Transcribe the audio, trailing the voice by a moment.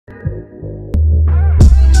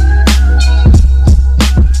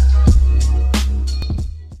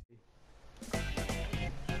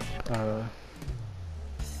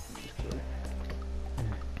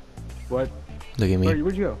Look at me.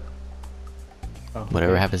 Where'd you go? Oh,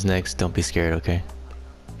 Whatever okay. happens next, don't be scared, okay?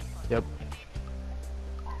 Yep.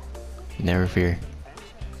 Never fear.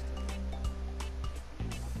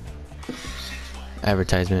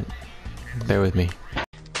 Advertisement. Bear with me.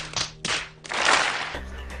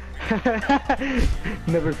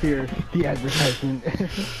 Never fear. The advertisement.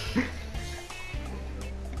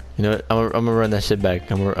 You know what? I'm gonna run that shit back.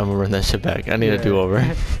 I'm gonna run that shit back. I need a do-over.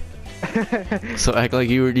 So act like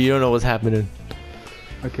you don't know what's happening.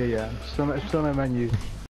 Okay, yeah. Still my menu.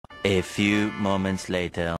 A few moments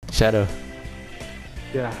later. Shadow,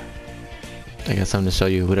 Yeah. I got something to show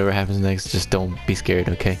you. Whatever happens next, just don't be scared,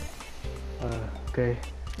 okay? Okay.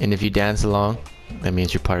 And if you dance along, that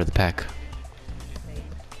means you're part of the pack.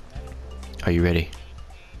 Are you ready?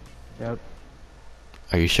 Yep.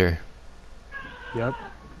 Are you sure? Yep.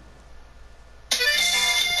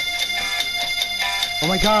 Oh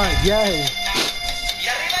my god, yay!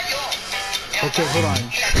 Okay, hold on.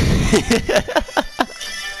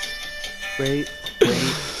 Wait.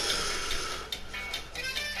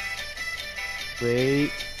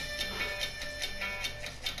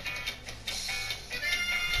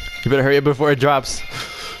 You better hurry up before it drops.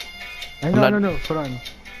 No, hold on.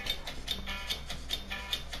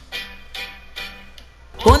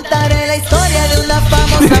 Contaré la historia de una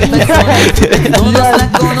famosa persona. Todos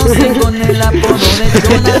la conocen con el apodo de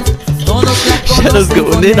Chona. Todos la Shadow's conocen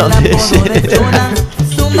con going in el on this apodo de shit. Chona.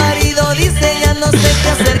 Su marido dice ya no sé qué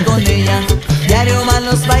hacer con ella. Diario va a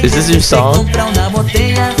los bailes Is this y your se song? compra una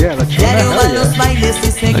botella. Yeah, that's Diario va a hell los yeah. bailes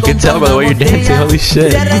y se I can compra tell by the una way you're dancing, botella. holy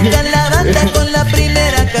shit. Se arranca la banda con la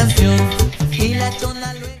primera canción.